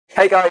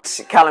Hey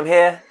guys, Callum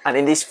here, and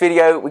in this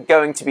video we're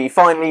going to be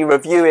finally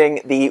reviewing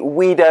the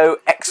Weedo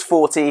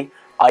X40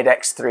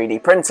 IDEX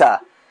 3D printer.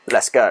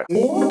 Let's go.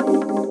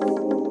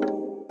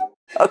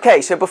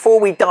 Okay, so before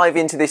we dive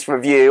into this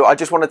review, I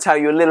just want to tell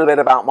you a little bit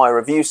about my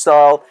review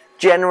style.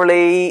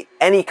 Generally,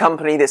 any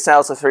company that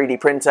sells a 3D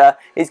printer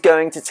is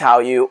going to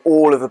tell you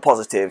all of the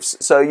positives.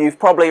 So you've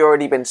probably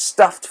already been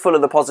stuffed full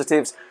of the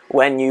positives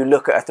when you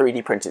look at a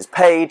 3D printer's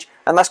page,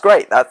 and that's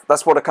great.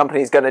 That's what a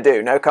company is going to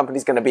do. No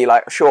company's going to be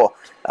like, sure,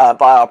 buy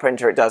our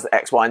printer, it does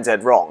X, Y, and Z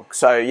wrong.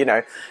 So, you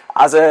know,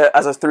 as a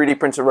 3D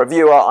printer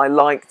reviewer, I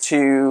like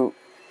to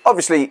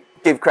obviously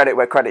give credit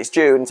where credit's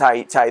due and tell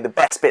you the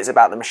best bits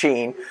about the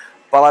machine,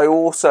 but I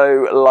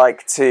also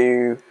like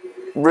to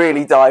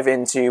really dive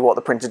into what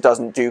the printer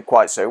doesn't do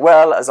quite so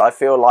well, as I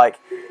feel like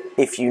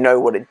if you know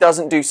what it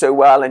doesn't do so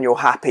well and you're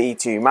happy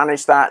to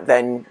manage that,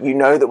 then you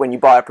know that when you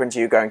buy a printer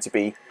you're going to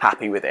be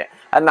happy with it.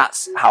 And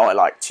that's how I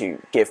like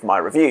to give my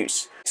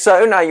reviews.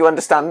 So now you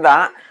understand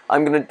that,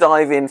 I'm going to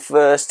dive in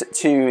first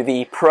to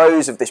the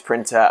pros of this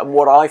printer and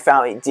what I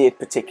found it did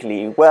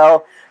particularly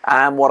well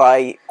and what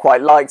I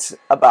quite liked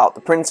about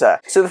the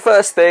printer. So the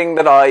first thing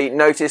that I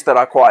noticed that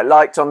I quite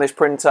liked on this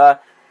printer,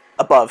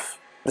 above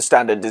the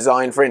standard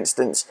design for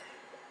instance,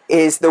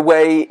 is the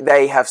way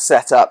they have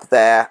set up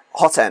their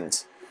hot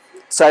end.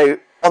 So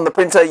on the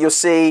printer you'll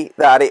see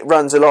that it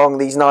runs along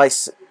these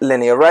nice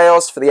linear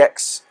rails for the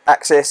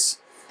X-axis,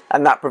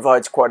 and that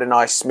provides quite a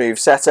nice smooth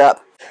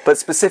setup. But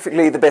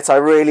specifically the bit I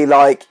really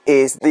like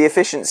is the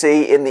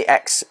efficiency in the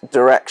X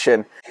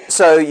direction.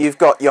 So you've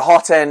got your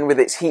hot end with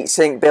its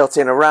heatsink built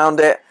in around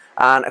it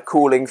and a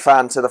cooling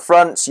fan to the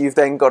front. You've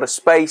then got a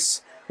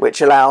space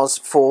which allows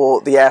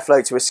for the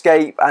airflow to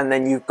escape, and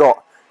then you've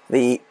got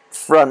the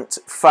front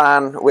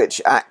fan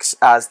which acts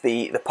as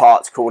the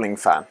part cooling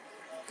fan.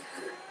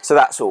 So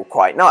that's all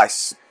quite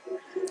nice.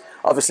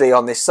 Obviously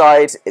on this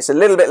side it's a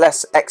little bit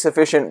less X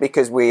efficient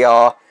because we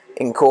are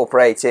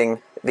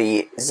incorporating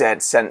the Z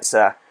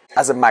sensor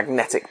as a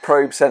magnetic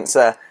probe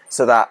sensor,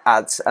 so that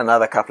adds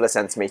another couple of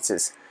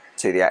centimeters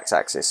to the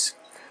X-axis.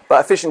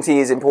 But efficiency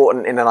is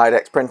important in an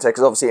IDEX printer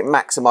because obviously it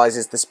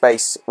maximizes the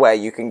space where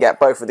you can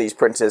get both of these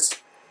printers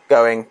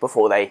going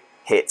before they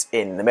hit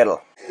in the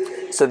middle.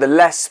 So the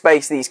less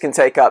space these can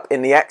take up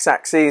in the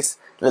X-axis,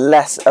 the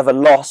less of a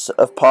loss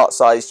of part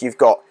size you've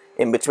got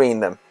in between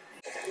them.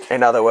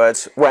 In other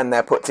words, when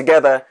they're put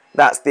together,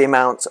 that's the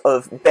amount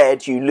of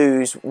bed you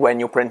lose when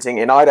you're printing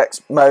in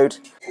IDEX mode,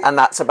 and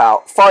that's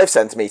about 5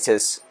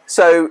 centimeters.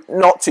 So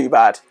not too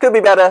bad. Could be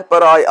better,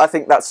 but I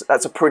think that's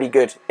a pretty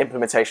good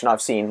implementation.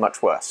 I've seen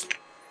much worse.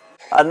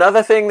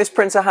 Another thing this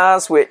printer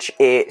has, which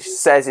it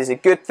says is a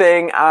good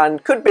thing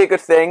and could be a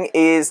good thing,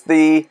 is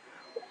the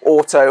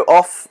auto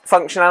off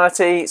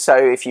functionality. So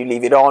if you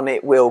leave it on,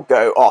 it will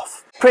go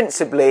off.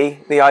 Principally,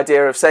 the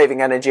idea of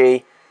saving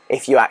energy.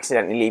 If you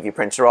accidentally leave your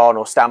printer on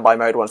or standby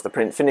mode once the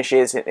print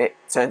finishes, it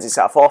turns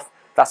itself off.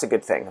 That's a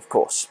good thing, of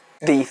course.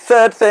 The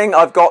third thing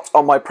I've got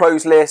on my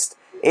pros list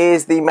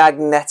is the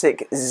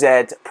magnetic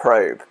Z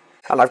probe.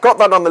 And I've got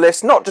that on the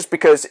list not just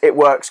because it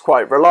works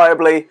quite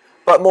reliably,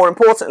 but more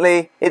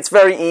importantly, it's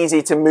very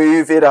easy to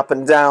move it up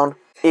and down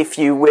if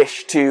you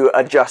wish to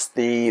adjust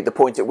the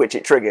point at which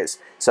it triggers.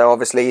 So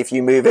obviously if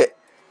you move it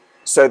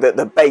so that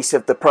the base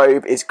of the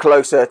probe is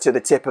closer to the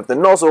tip of the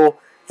nozzle,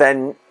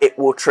 then it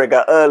will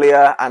trigger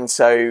earlier, and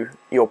so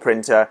your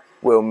printer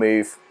will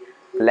move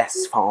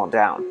less far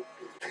down.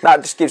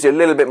 That just gives you a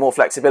little bit more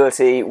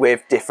flexibility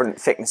with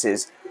different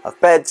thicknesses of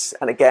beds,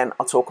 and again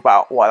I'll talk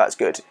about why that's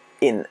good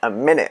in a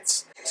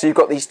minute. So you've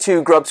got these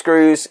two grub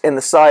screws in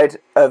the side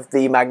of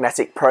the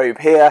magnetic probe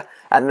here,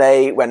 and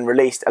they, when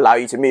released, allow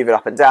you to move it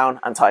up and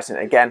down and tighten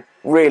it again.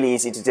 Really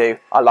easy to do.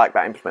 I like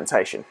that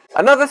implementation.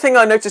 Another thing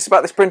I noticed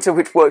about this printer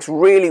which works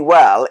really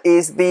well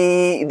is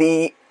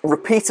the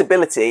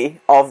repeatability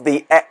of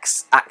the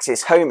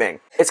X-axis homing.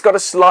 It's got a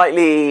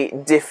slightly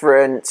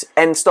different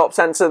end stop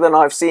sensor than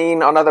I've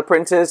seen on other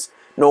printers.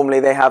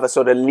 Normally they have a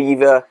sort of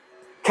lever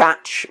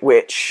catch,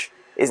 which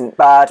isn't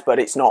bad, but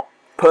it's not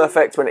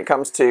perfect when it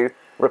comes to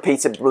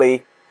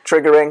repeatably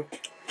triggering.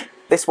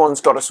 This one's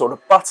got a sort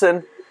of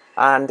button,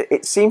 and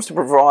it seems to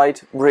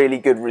provide really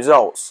good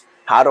results.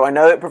 How do I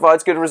know it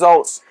provides good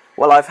results?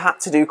 Well, I've had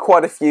to do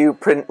quite a few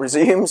print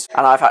resumes,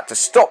 and I've had to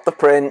stop the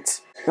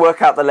print,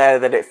 work out the layer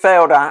that it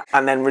failed at,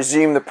 and then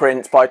resume the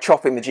print by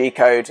chopping the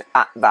G-code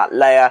at that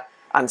layer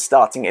and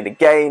starting it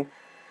again.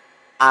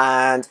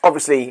 And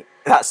obviously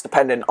that's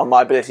dependent on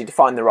my ability to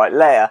find the right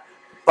layer,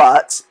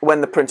 but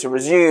when the printer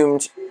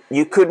resumed,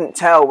 you couldn't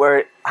tell where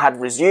it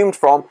had resumed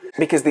from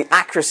because the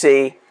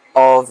accuracy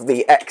of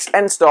the X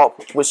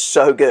Endstop was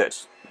so good,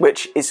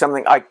 which is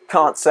something I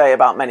can't say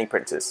about many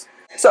printers.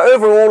 So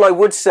overall, I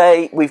would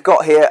say we've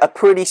got here a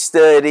pretty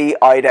sturdy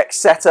IDEX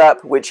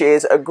setup, which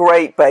is a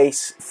great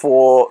base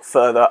for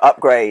further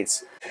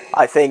upgrades.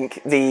 I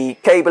think the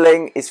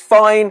cabling is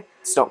fine,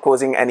 it's not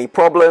causing any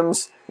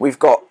problems. We've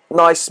got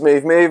nice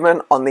smooth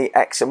movement on the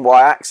X and Y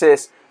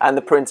axis, and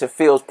the printer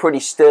feels pretty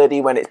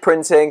sturdy when it's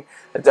printing.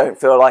 I don't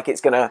feel like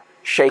it's going to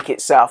shake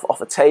itself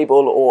off a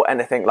table or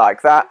anything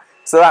like that.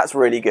 So that's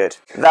really good.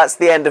 That's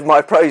the end of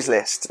my pros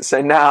list.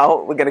 So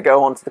now we're going to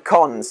go on to the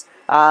cons.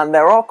 And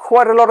there are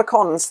quite a lot of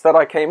cons that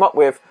I came up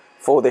with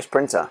for this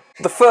printer.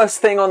 The first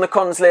thing on the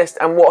cons list,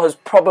 and what has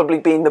probably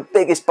been the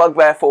biggest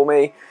bugbear for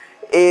me,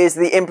 is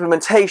the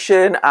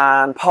implementation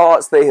and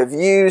parts they have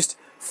used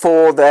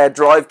for their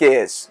drive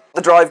gears.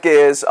 The drive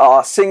gears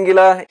are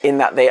singular in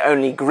that they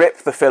only grip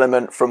the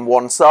filament from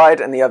one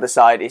side, and the other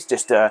side is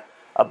just a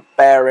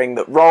bearing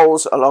that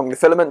rolls along the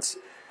filament,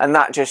 and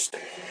that just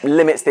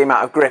limits the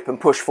amount of grip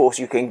and push force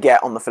you can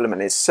get on the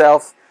filament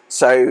itself.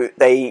 So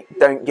they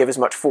don't give as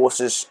much force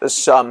as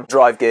some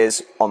drive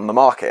gears on the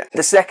market.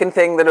 The second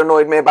thing that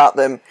annoyed me about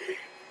them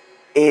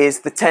is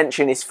the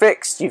tension is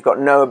fixed. You've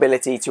got no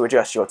ability to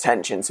adjust your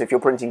tension. So if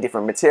you're printing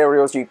different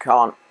materials, you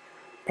can't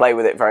play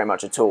with it very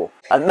much at all.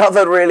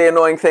 Another really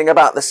annoying thing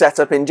about the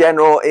setup in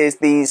general is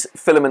these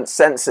filament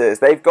sensors.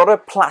 They've got a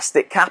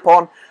plastic cap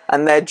on,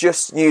 and they're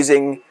just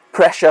using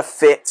pressure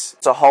fit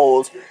to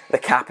hold the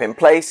cap in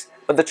place.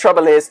 But the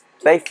trouble is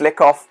they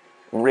flick off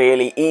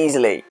really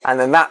easily, and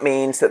then that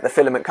means that the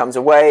filament comes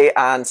away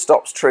and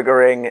stops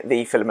triggering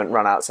the filament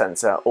runout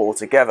sensor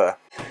altogether.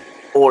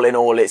 All in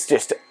all, it's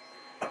just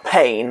a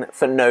pain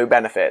for no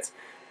benefit.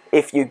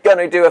 If you're going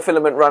to do a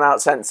filament runout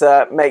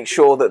sensor, make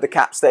sure that the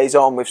cap stays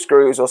on with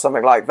screws or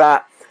something like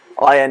that.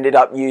 I ended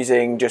up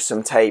using just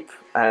some tape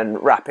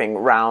and wrapping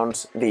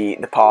round the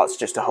parts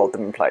just to hold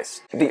them in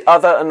place. The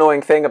other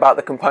annoying thing about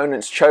the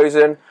components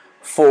chosen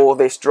for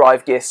this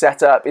drive gear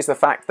setup is the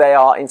fact they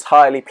are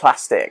entirely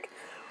plastic.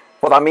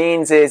 What that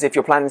means is if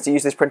you're planning to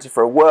use this printer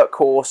for a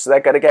workhorse, they're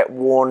going to get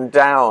worn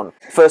down.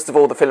 First of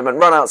all, the filament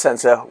runout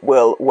sensor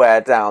will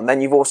wear down.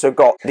 Then you've also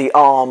got the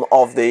arm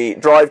of the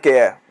drive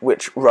gear,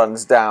 which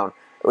runs down,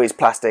 or is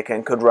plastic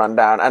and could run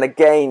down. And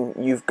again,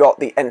 you've got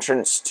the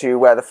entrance to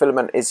where the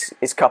filament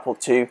is coupled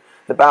to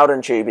the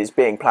Bowden tube is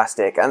being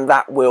plastic, and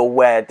that will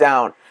wear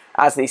down.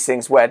 As these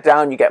things wear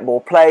down, you get more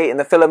play in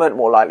the filament,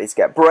 more likely to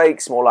get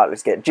breaks, more likely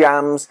to get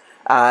jams,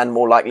 and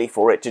more likely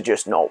for it to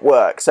just not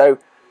work. So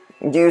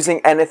using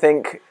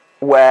anything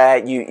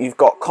where you've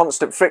got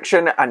constant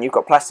friction and you've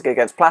got plastic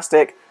against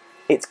plastic,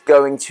 it's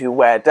going to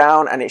wear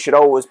down, and it should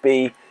always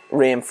be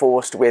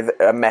reinforced with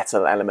a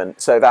metal element.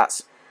 So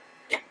that's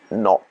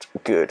not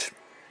good.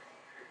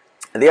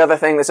 The other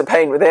thing that's a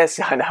pain with this,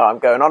 I know I'm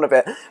going on a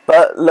bit,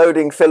 but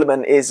loading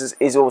filament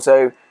is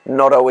also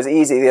not always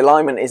easy. The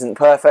alignment isn't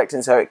perfect,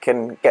 and so it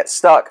can get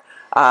stuck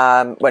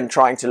when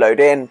trying to load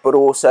in, but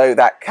also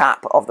that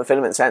cap of the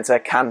filament sensor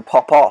can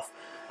pop off,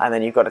 and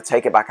then you've got to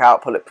take it back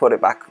out, put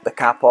it back, the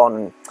cap on,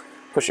 and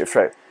push it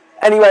through.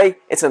 Anyway,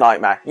 it's a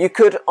nightmare. You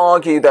could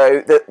argue, though,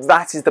 that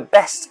that is the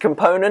best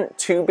component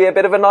to be a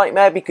bit of a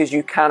nightmare because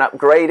you can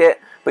upgrade it,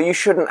 but you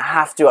shouldn't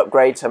have to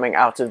upgrade something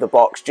out of the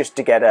box just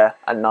to get a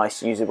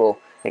nice, usable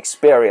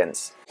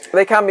experience.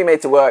 They can be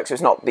made to work, so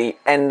it's not the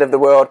end of the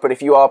world, but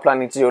if you are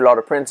planning to do a lot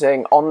of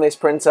printing on this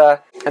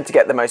printer and to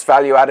get the most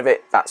value out of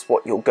it, that's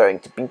what you're going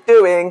to be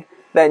doing,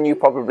 then you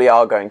probably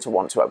are going to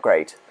want to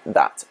upgrade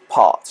that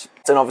part.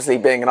 And obviously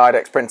being an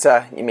IDEX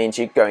printer, it means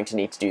you're going to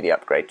need to do the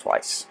upgrade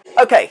twice.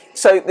 Okay,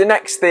 so the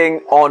next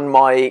thing on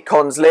my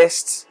cons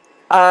list,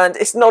 and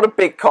it's not a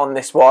big con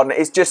this one,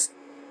 it's just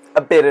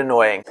a bit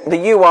annoying.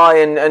 The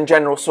UI and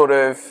general sort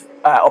of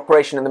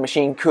operation of the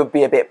machine could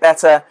be a bit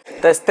better.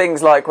 There's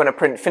things like when a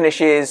print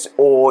finishes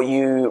or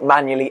you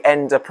manually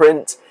end a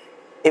print,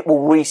 it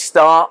will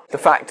restart. The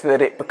fact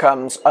that it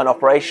becomes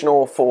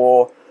unoperational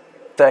for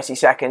 30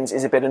 seconds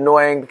is a bit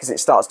annoying because it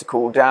starts to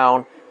cool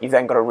down. You've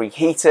then got to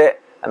reheat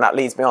it, and that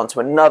leads me on to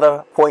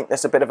another point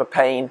that's a bit of a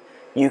pain.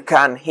 You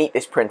can heat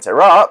this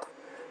printer up,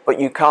 but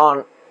you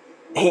can't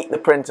heat the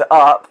printer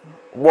up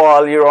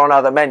while you're on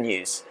other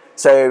menus.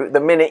 So the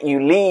minute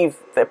you leave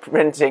the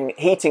printing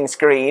heating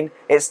screen,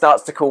 it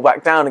starts to cool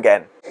back down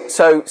again.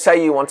 So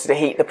say you wanted to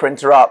heat the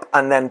printer up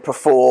and then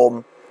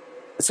perform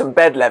some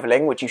bed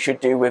leveling, which you should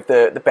do with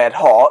the bed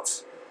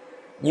hot.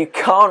 You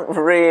can't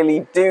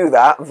really do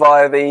that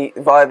via the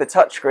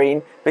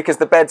touchscreen because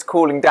the bed's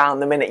cooling down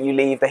the minute you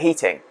leave the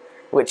heating,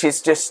 which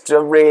is just a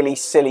really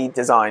silly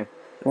design,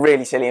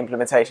 really silly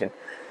implementation.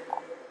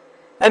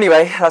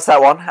 Anyway, that's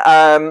that one.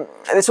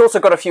 It's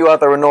also got a few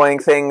other annoying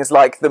things,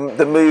 like the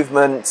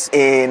movement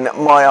in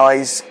my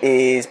eyes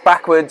is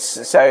backwards.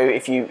 So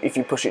if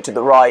you push it to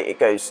the right, it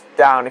goes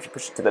down. If you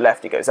push it to the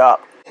left, it goes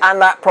up.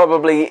 And that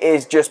probably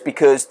is just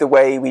because the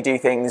way we do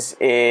things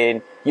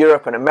in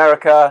Europe and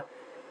America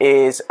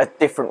is a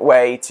different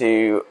way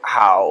to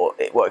how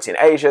it works in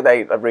Asia.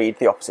 They read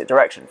the opposite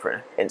direction,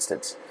 for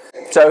instance.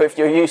 So if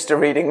you're used to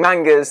reading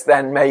mangas,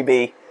 then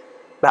maybe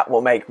that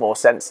will make more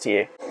sense to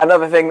you.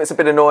 Another thing that's a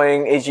bit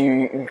annoying is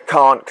you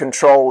can't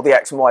control the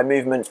X and Y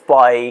movements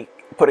by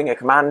putting a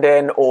command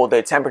in, or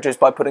the temperatures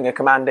by putting a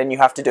command in. You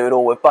have to do it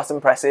all with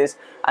button presses,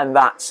 and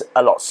that's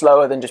a lot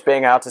slower than just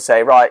being able to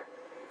say, right,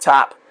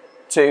 tap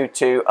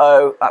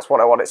 220, that's what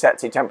I want it set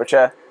to,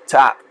 temperature,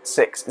 tap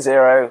 60,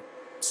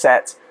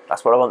 set,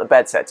 that's what I want the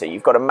bed set to.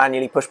 You've got to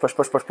manually push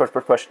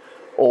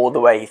all the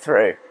way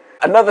through.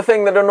 Another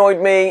thing that annoyed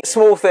me,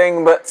 small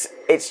thing, but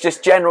it's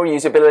just general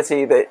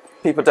usability that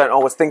people don't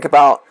always think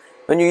about,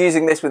 When you're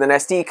using this with an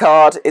SD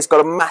card, it's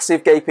got a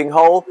massive gaping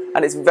hole,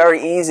 and it's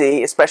very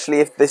easy, especially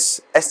if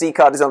this SD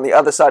card is on the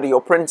other side of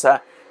your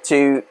printer,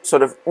 to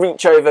sort of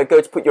reach over,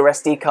 go to put your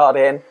SD card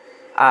in,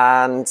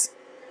 and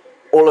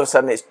all of a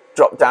sudden it's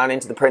dropped down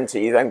into the printer.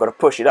 You then got to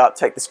push it up,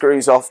 take the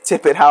screws off,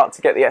 tip it out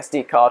to get the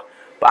SD card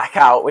back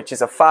out, which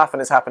is a faff, and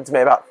has happened to me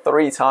about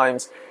 3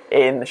 times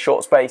in the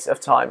short space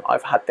of time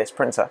I've had this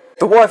printer.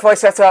 The Wi-Fi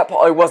setup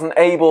I wasn't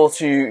able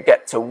to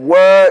get to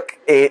work.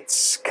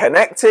 It's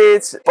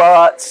connected,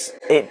 but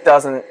it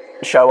doesn't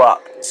show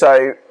up.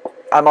 So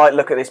I might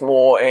look at this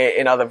more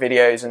in other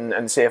videos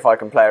and see if I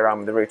can play around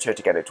with the router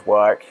to get it to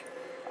work.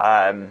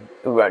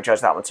 We won't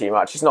judge that one too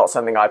much. It's not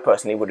something I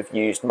personally would have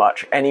used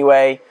much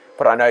anyway,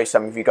 but I know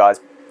some of you guys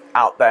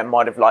out there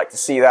might have liked to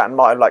see that and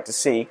might have liked to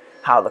see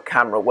how the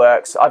camera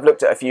works. I've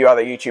looked at a few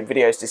other YouTube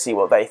videos to see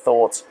what they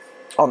thought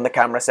on the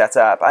camera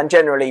setup, and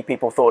generally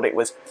people thought it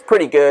was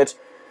pretty good,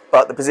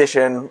 but the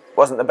position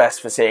wasn't the best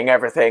for seeing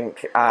everything,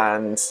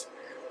 and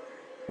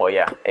well,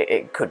 yeah,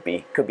 it could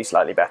be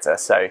slightly better.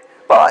 So,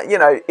 but you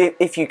know,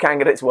 if you can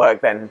get it to work,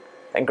 then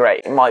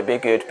great. It might be a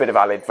good bit of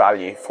added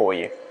value for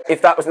you.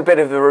 If that was the bit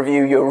of the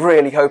review you're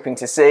really hoping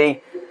to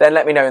see, then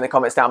let me know in the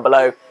comments down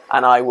below,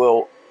 and I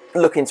will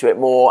look into it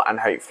more and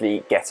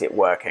hopefully get it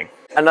working.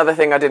 Another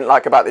thing I didn't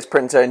like about this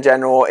printer in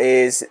general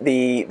is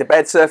the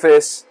bed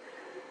surface.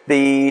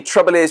 The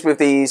trouble is with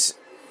these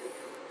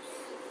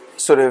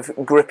sort of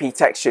grippy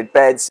textured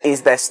beds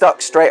is they're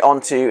stuck straight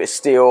onto a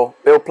steel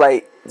build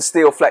plate. The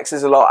steel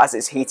flexes a lot as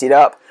it's heated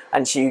up,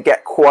 and so you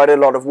get quite a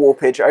lot of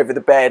warpage over the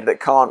bed that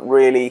can't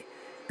really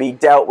be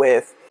dealt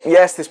with.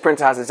 Yes, this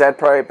printer has a Z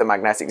probe, the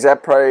magnetic Z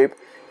probe,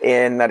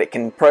 in that it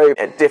can probe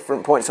at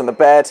different points on the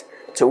bed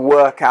to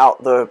work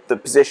out the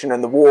position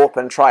and the warp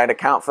and try and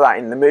account for that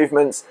in the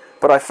movements.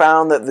 But I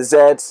found that the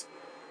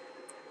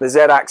Z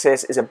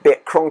axis is a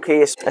bit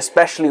cronky,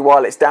 especially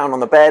while it's down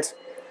on the bed.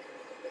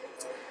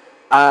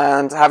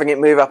 And having it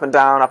move up and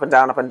down, up and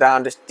down, up and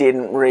down just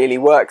didn't really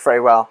work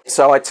very well.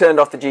 So I turned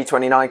off the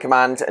G29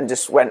 command and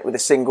just went with a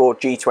single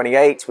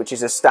G28, which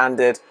is a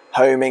standard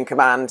homing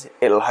command.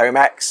 It'll home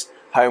X,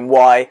 home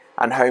Y,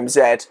 and home Z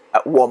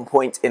at one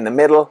point in the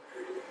middle.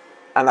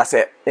 And that's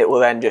it. It will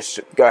then just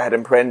go ahead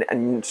and print,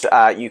 and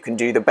you can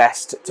do the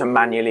best to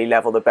manually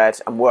level the bed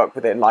and work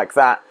with it like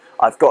that.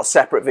 I've got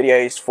separate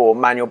videos for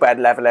manual bed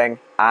leveling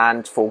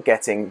and for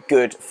getting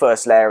good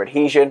first layer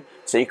adhesion,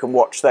 so you can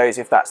watch those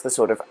if that's the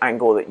sort of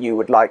angle that you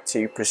would like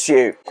to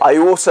pursue. I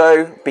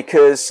also,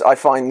 because I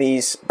find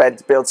these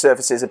bed build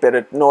surfaces a bit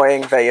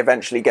annoying, they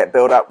eventually get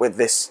built up with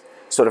this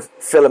sort of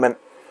filament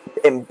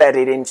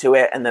embedded into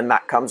it, and then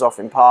that comes off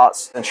in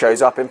parts and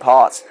shows up in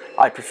parts.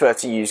 I prefer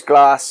to use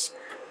glass,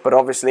 but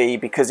obviously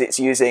because it's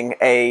using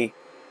a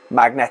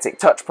magnetic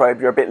touch probe,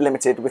 you're a bit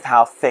limited with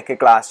how thick a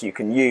glass you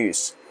can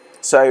use.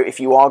 So if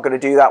you are going to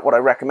do that, what I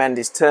recommend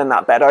is turn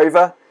that bed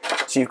over,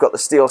 so you've got the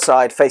steel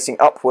side facing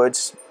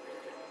upwards,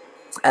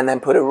 and then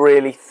put a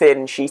really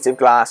thin sheet of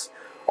glass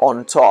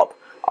on top.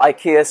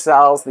 IKEA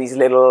sells these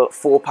little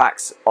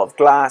 4-packs of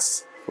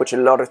glass, which a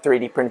lot of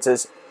 3D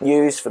printers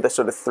use for the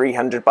sort of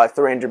 300 by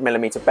 300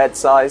 millimeter bed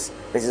size.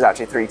 This is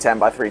actually 310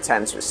 by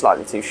 310, so it's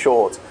slightly too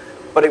short.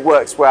 But it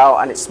works well,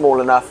 and it's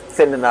small enough,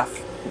 thin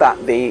enough,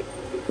 that the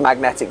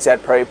magnetic Z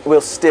probe will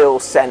still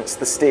sense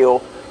the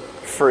steel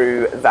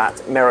through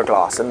that mirror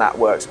glass, and that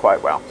works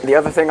quite well. The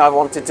other thing I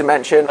wanted to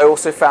mention, I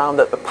also found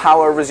that the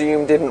power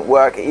resume didn't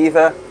work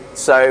either.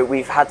 So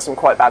we've had some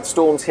quite bad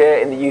storms here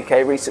in the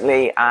UK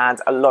recently, and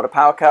a lot of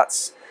power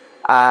cuts,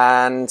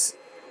 and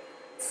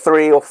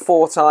 3 or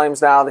 4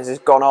 times now this has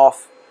gone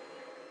off,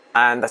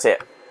 and that's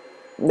it.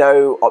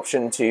 No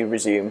option to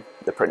resume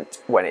the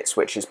print when it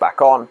switches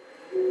back on,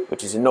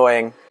 which is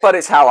annoying, but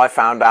it's how I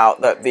found out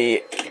that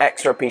the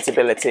X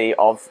repeatability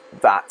of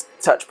that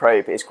touch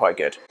probe is quite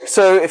good.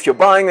 So if you're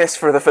buying this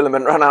for the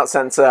filament runout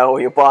sensor,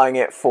 or you're buying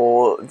it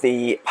for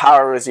the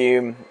power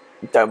resume,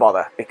 don't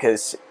bother,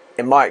 because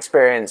in my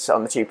experience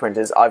on the 2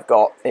 printers I've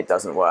got, it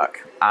doesn't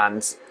work,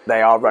 and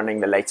they are running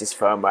the latest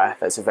firmware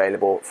that's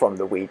available from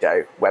the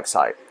Weedo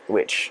website,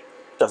 which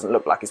doesn't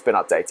look like it's been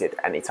updated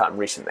anytime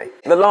recently.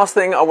 The last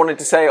thing I wanted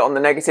to say on the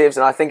negatives,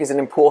 and I think is an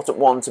important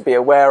one to be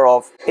aware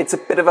of, it's a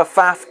bit of a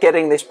faff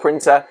getting this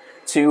printer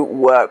to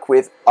work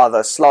with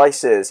other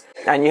slicers,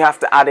 and you have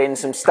to add in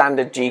some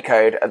standard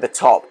G-code at the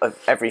top of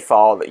every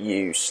file that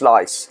you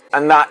slice,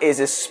 and that is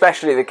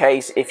especially the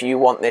case if you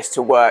want this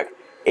to work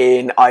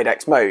in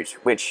IDEX mode,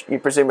 which you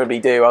presumably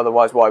do,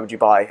 otherwise why would you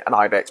buy an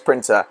IDEX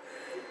printer?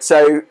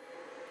 So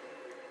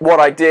what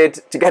I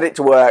did to get it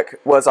to work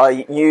was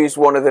I used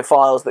one of the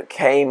files that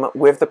came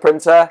with the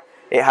printer.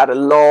 It had a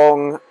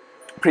long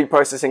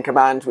pre-processing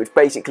command which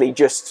basically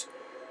just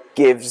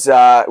gives,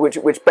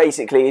 which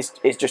basically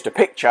is just a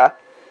picture,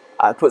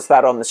 puts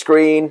that on the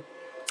screen,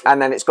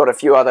 and then it's got a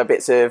few other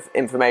bits of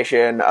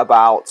information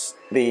about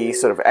the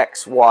sort of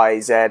X, Y,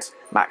 Z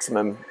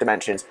maximum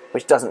dimensions,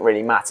 which doesn't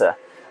really matter.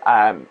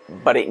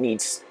 But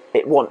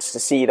it wants to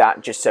see that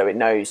just so it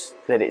knows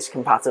that it's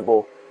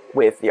compatible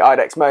with the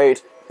IDEX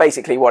mode.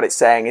 Basically what it's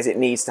saying is it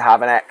needs to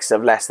have an X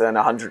of less than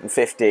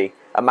 150,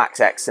 a max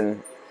X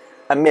and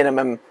a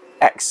minimum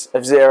X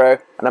of 0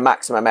 and a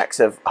maximum X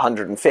of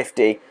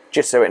 150,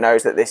 just so it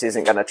knows that this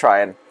isn't going to try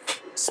and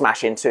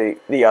smash into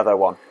the other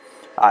one.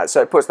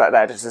 So it puts that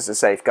there just as a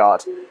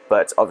safeguard,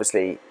 but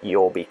obviously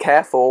you'll be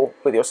careful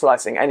with your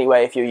slicing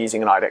anyway if you're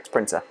using an IDEX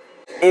printer.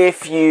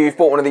 If you've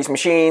bought one of these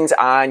machines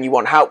and you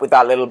want help with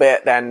that little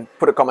bit, then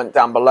put a comment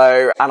down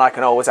below and I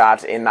can always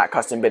add in that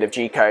custom bit of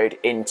G-code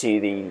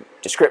into the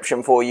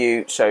description for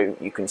you so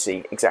you can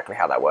see exactly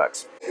how that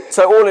works.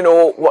 So all in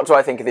all, what do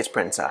I think of this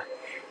printer?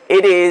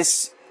 It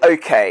is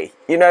okay.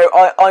 You know,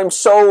 I'm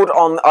sold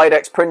on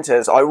IDEX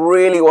printers. I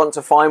really want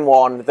to find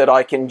one that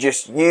I can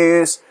just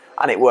use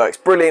and it works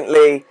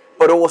brilliantly,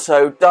 but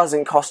also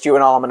doesn't cost you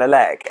an arm and a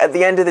leg. At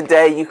the end of the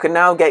day, you can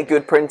now get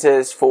good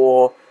printers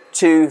for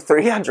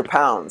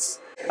 £200–300,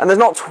 and there's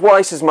not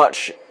twice as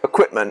much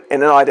equipment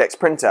in an IDEX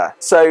printer,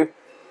 so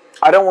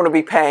I don't want to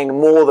be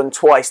paying more than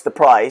twice the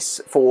price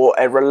for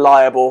a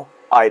reliable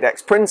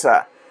IDEX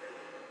printer.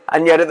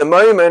 And yet at the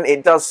moment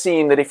it does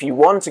seem that if you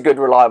want a good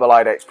reliable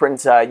IDEX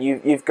printer,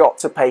 you've got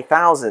to pay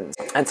thousands,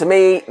 and to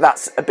me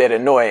that's a bit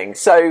annoying.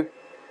 So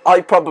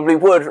I probably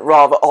would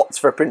rather opt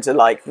for a printer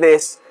like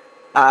this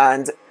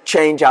and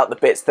change out the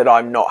bits that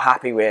I'm not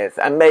happy with.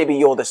 And maybe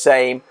you're the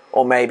same,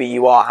 or maybe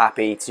you are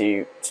happy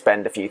to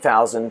spend a few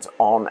thousand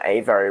on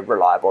a very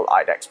reliable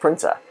IDEX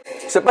printer.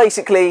 So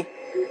basically,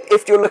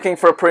 if you're looking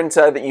for a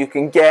printer that you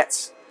can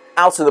get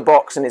out of the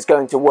box and it's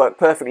going to work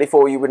perfectly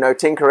for you with no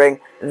tinkering,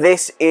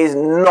 this is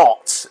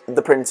not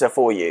the printer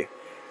for you.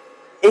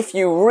 If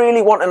you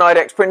really want an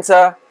IDEX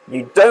printer,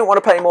 you don't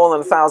want to pay more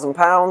than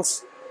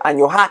 £1,000, and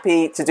you're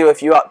happy to do a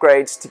few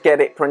upgrades to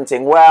get it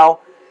printing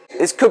well,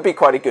 this could be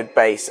quite a good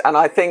base. And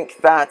I think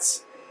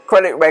that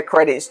credit where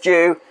credit's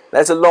due.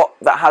 There's a lot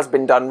that has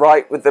been done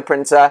right with the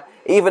printer.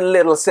 Even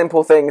little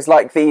simple things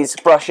like these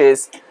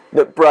brushes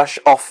that brush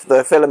off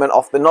the filament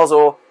off the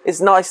nozzle is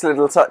nice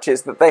little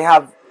touches that they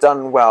have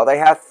done well. They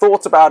have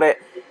thought about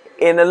it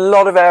in a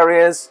lot of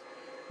areas,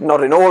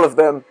 not in all of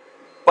them,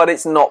 but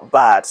it's not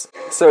bad.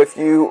 So if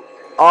you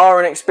are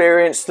an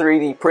experienced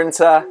 3D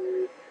printer,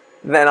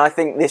 then I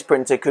think this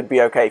printer could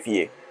be okay for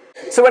you.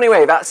 So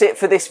anyway, that's it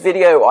for this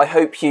video. I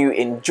hope you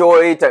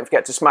enjoyed. Don't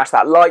forget to smash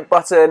that like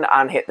button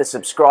and hit the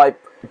subscribe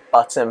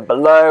button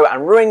below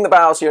and ring the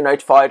bell so you're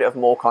notified of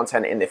more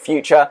content in the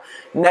future.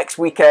 Next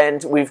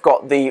weekend we've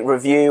got the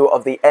review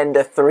of the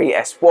Ender 3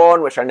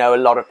 S1, which I know a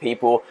lot of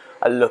people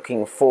are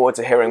looking forward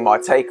to hearing my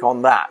take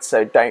on that,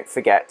 so don't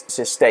forget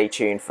to stay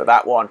tuned for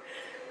that one.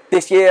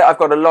 This year I've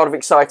got a lot of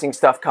exciting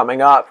stuff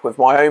coming up with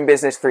my own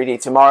business,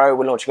 3D Tomorrow.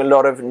 We're launching a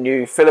lot of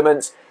new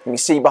filaments. You can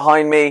see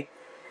behind me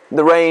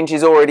the range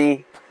is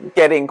already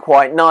getting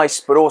quite nice,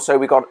 but also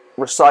we've got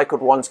recycled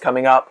ones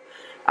coming up,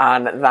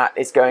 and that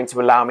is going to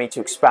allow me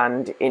to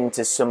expand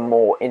into some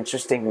more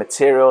interesting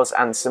materials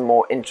and some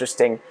more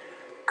interesting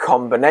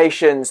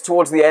combinations.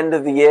 Towards the end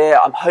of the year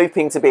I'm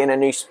hoping to be in a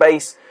new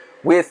space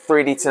with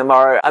 3D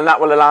Tomorrow, and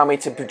that will allow me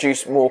to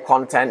produce more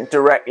content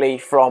directly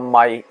from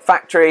my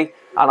factory,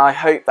 and I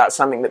hope that's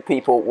something that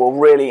people will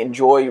really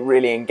enjoy,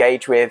 really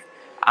engage with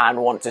and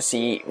want to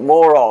see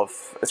more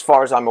of. As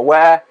far as I'm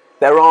aware,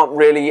 there aren't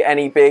really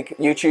any big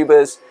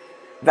YouTubers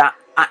that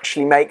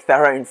actually make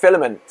their own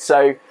filament,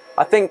 so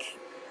I think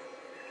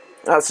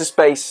that's a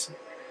space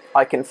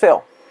I can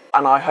fill,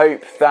 and I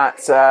hope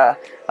that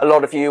a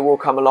lot of you will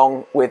come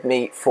along with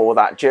me for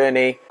that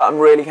journey. I'm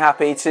really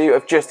happy to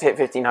have just hit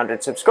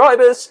 1,500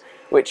 subscribers,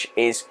 which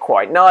is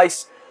quite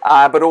nice,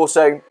 but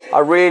also I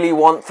really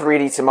want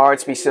 3D Tomorrow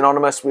to be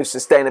synonymous with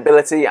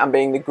sustainability and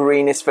being the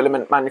greenest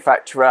filament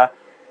manufacturer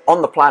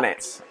on the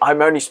planet.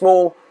 I'm only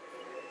small,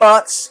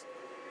 but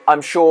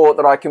I'm sure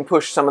that I can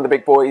push some of the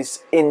big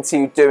boys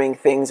into doing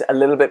things a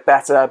little bit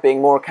better,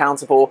 being more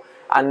accountable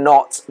and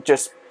not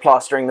just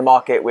plastering the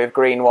market with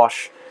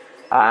greenwash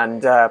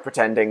and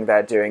pretending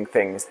they're doing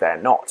things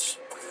they're not.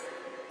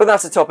 But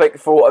that's a topic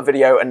for a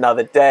video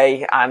another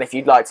day, and if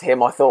you'd like to hear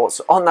my thoughts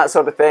on that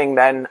sort of thing,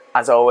 then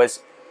as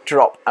always,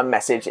 drop a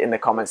message in the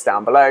comments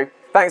down below.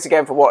 Thanks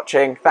again for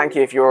watching. Thank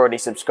you if you're already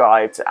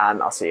subscribed,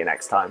 and I'll see you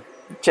next time.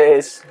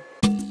 Cheers.